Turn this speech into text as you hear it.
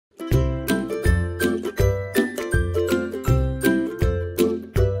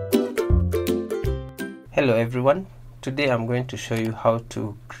Hello everyone, today I'm going to show you how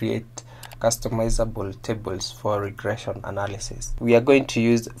to create customizable tables for regression analysis. We are going to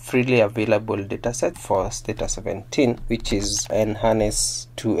use freely available dataset for Stata 17, which is enharness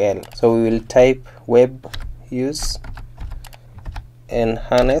 2L. So we will type web use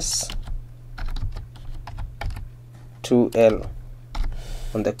enharness 2L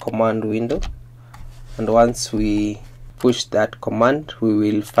on the command window, and once we push that command, we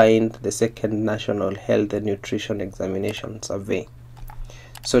will find the second National Health and Nutrition Examination Survey.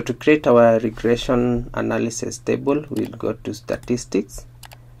 So to create our regression analysis table, we'll go to statistics,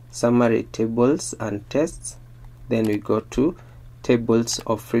 summary tables and tests, then we go to tables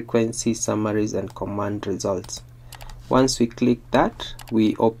of frequency, summaries and command results. Once we click that,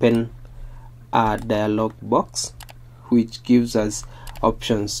 we open a dialog box which gives us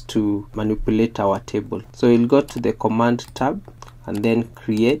options to manipulate our table. So we'll go to the command tab and then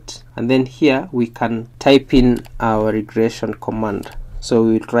create, and then here we can type in our regression command. So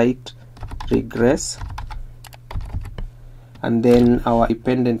we'll write regress, and then our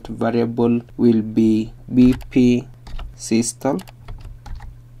dependent variable will be BP systolic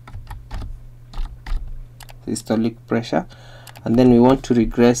pressure, and then we want to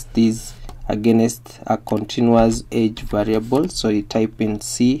regress these against a continuous age variable, so you type in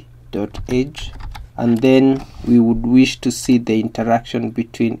c.age, and then we would wish to see the interaction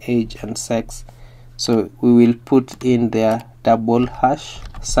between age and sex, so we will put in their double hash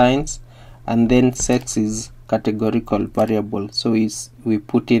signs, and then sex is categorical variable, so we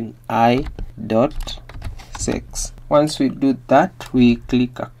put in i.sex. Once we do that, we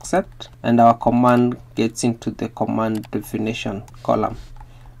click accept and our command gets into the command definition column.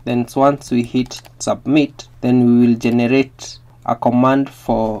 Then once we hit submit, then we will generate a command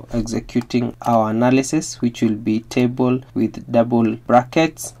for executing our analysis, which will be table with double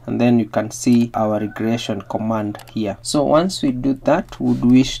brackets, and then you can see our regression command here. So once we do that, we would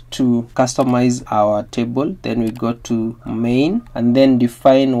wish to customize our table, then we go to main and then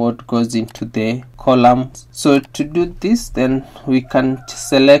define what goes into the columns. So to do this, then we can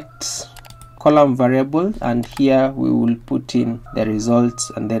select column variable, and here we will put in the results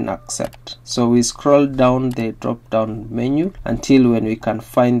and then accept. So we scroll down the drop down menu until when we can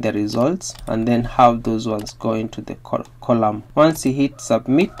find the results and then have those ones go into the column. Once you hit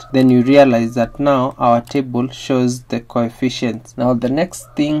submit, then you realize that now our table shows the coefficients. Now the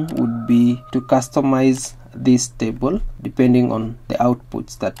next thing would be to customize this table depending on the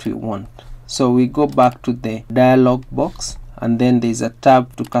outputs that we want. So we go back to the dialog box, and then there's a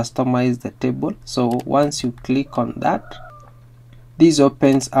tab to customize the table. So once you click on that, this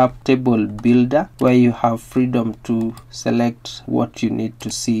opens up table builder, where you have freedom to select what you need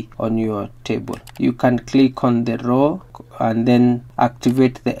to see on your table. You can click on the row and then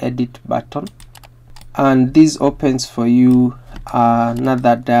activate the edit button, and this opens for you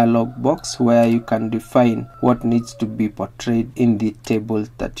another dialog box where you can define what needs to be portrayed in the table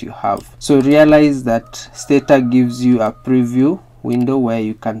that you have. So realize that Stata gives you a preview window where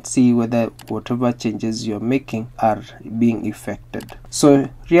you can see whether whatever changes you're making are being effected. So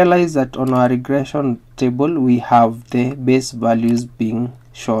realize that on our regression table we have the base values being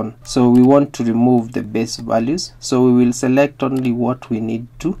shown, so we want to remove the base values, so we will select only what we need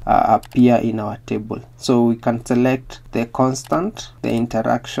to appear in our table. So we can select the constant, the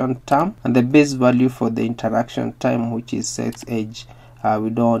interaction term, and the base value for the interaction time, which is sex age.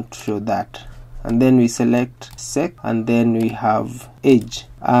 We don't want to show that, and then we select sex, and then we have age,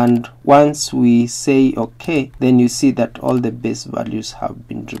 and once we say OK, then you see that all the base values have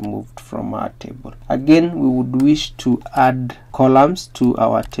been removed from our table. Again, we would wish to add columns to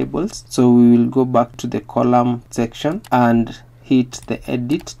our tables, so we will go back to the column section and hit the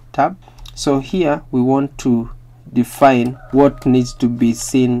edit tab. So here we want to define what needs to be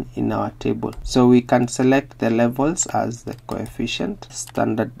seen in our table, so we can select the levels as the coefficient,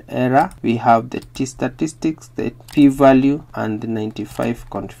 standard error, we have the t statistics, the p-value, and the 95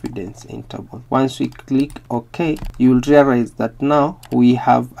 confidence interval. Once we click OK, you'll realize that now we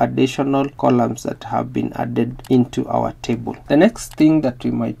have additional columns that have been added into our table. The next thing that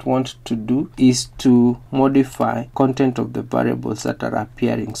we might want to do is to modify content of the variables that are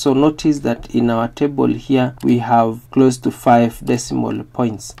appearing. So notice that in our table here we have close to 5 decimal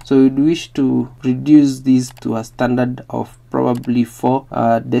points, so we'd wish to reduce these to a standard of probably 4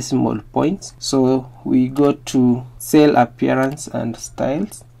 decimal points. So we go to cell appearance and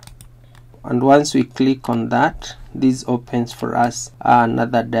styles, and once we click on that, this opens for us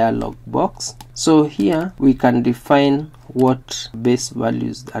another dialog box. So here we can define what base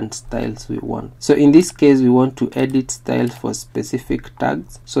values and styles we want. So in this case, we want to edit styles for specific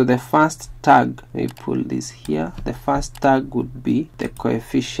tags. So the first tag, we pull this here, the first tag would be the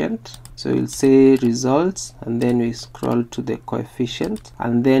coefficient. So we'll say results, and then we scroll to the coefficient,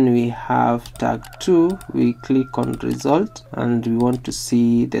 and then we have tag 2, we click on result, and we want to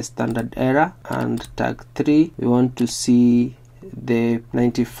see the standard error, and tag 3, we want to see the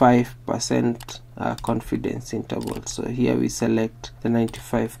 95% confidence interval. So here we select the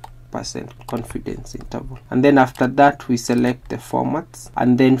 95% confidence interval, and then after that we select the formats,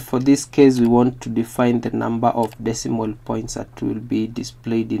 and then for this case we want to define the number of decimal points that will be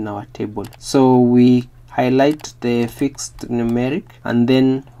displayed in our table. So we highlight the fixed numeric, and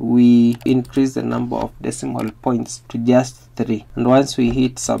then we increase the number of decimal points to just 3, and once we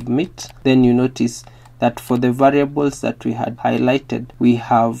hit submit, then you notice that for the variables that we had highlighted, we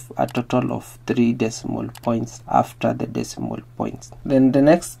have a total of 3 decimal points after the decimal points. Then the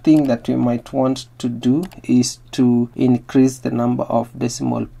next thing that we might want to do is to increase the number of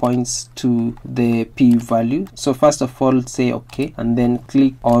decimal points to the p-value. So first of all, say OK, and then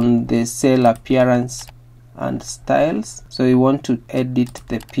click on the cell appearance and styles. So we want to edit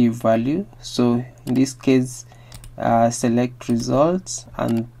the p-value. So in this case, select results,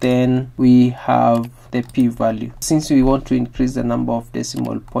 and then we have the p-value. Since we want to increase the number of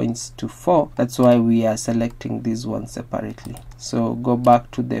decimal points to 4, that's why we are selecting this one separately. So go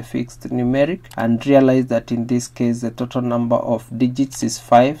back to the fixed numeric and realize that in this case the total number of digits is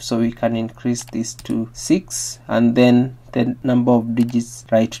 5, so we can increase this to 6, and then the number of digits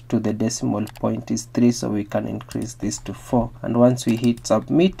right to the decimal point is 3, so we can increase this to 4. And once we hit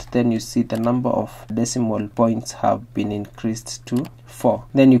submit, then you see the number of decimal points have been increased to 4.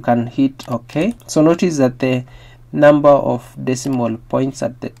 Then you can hit OK. So notice that the number of decimal points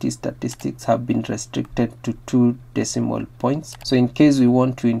at the t-statistics have been restricted to 2 decimal points. So in case we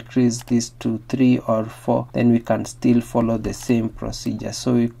want to increase this to 3 or 4, then we can still follow the same procedure.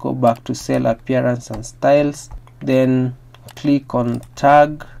 So we go back to cell appearance and styles, then click on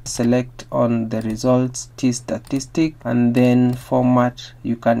tag, select on the results t-statistic, and then format.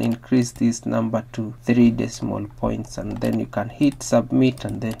 You can increase this number to 3 decimal points, and then you can hit submit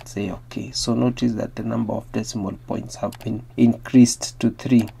and then say OK. So notice that the number of decimal points have been increased to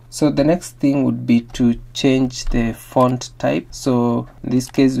 3. So the next thing would be to change the font type. So in this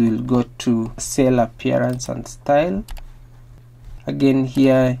case we'll go to cell appearance and style. Again,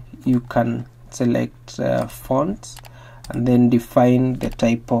 here you can select fonts, and then define the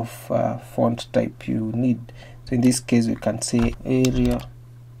type of font type you need. So in this case we can say Arial.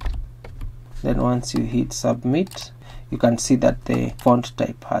 Then once you hit submit, you can see that the font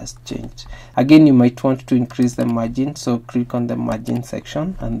type has changed. Again, you might want to increase the margin, so click on the margin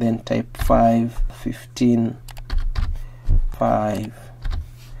section and then type 5, 15, 5,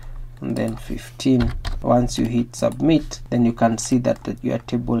 and then 15. Once you hit submit, then you can see that your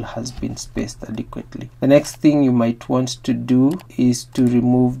table has been spaced adequately. The next thing you might want to do is to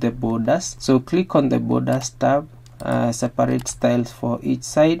remove the borders. So click on the borders tab, separate styles for each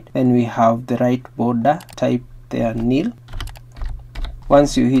side. Then we have the right border, type there nil.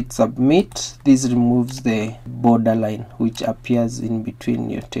 Once you hit submit, this removes the borderline which appears in between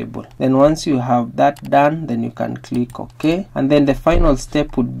your table. Then once you have that done, then you can click OK. And then the final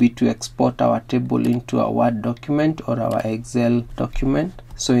step would be to export our table into a Word document or our Excel document.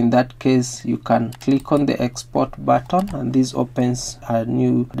 So in that case, you can click on the export button, and this opens a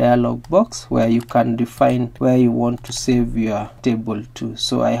new dialog box where you can define where you want to save your table to.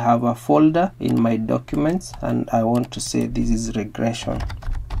 So I have a folder in my documents, and I want to say this is regression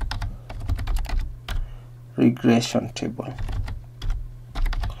table.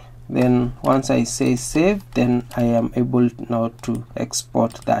 Then once I say save, then I am able now to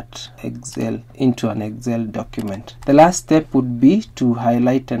export that Excel into an Excel document. The last step would be to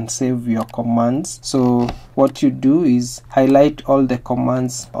highlight and save your commands. So what you do is highlight all the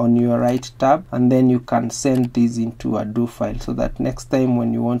commands on your right tab, and then you can send these into a do file, so that next time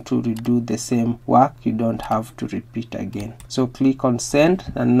when you want to redo the same work, you don't have to repeat again. So click on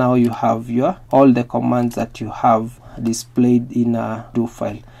send, and now you have all the commands that you have displayed in a do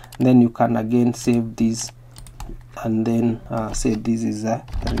file. Then you can again save this and then say this is a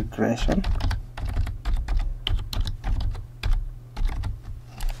regression.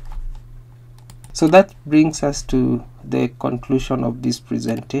 So that brings us to the conclusion of this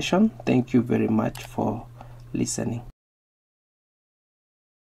presentation. Thank you very much for listening.